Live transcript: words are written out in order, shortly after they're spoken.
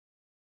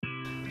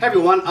Hey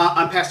everyone,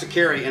 I'm Pastor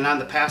Kerry and I'm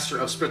the pastor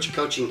of spiritual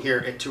coaching here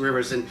at Two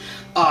Rivers, and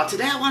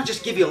today I want to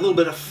just give you a little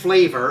bit of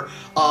flavor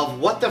of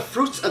what the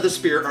fruits of the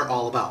Spirit are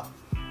all about.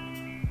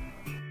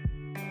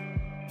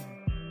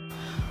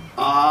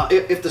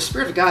 If the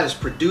Spirit of God is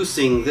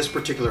producing this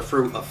particular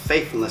fruit of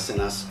faithfulness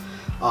in us,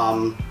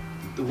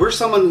 we're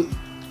someone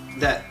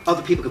that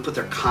other people can put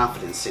their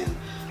confidence in.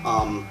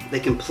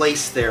 They can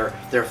place their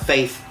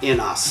faith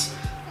in us.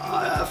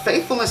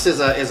 Faithfulness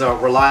is a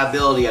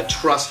reliability, a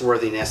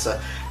trustworthiness,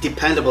 a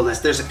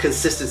dependableness. There's a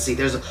consistency.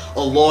 There's a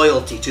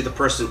loyalty to the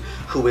person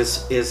who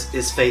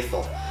is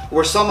faithful.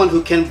 We're someone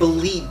who can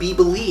be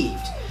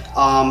believed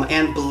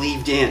and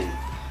believed in.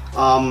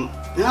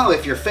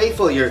 If you're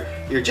faithful,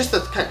 you're just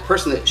the kind of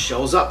person that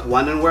shows up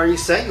when and where you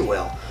say you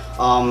will.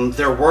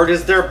 Their word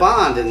is their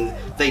bond, and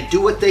they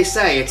do what they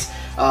say. It's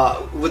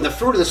when the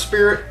fruit of the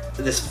Spirit,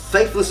 this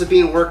faithfulness is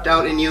being worked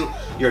out in you.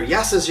 Your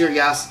yes is your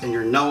yes, and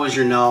your no is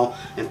your no,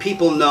 and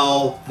people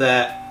know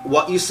that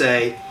what you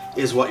say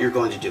is what you're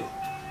going to do.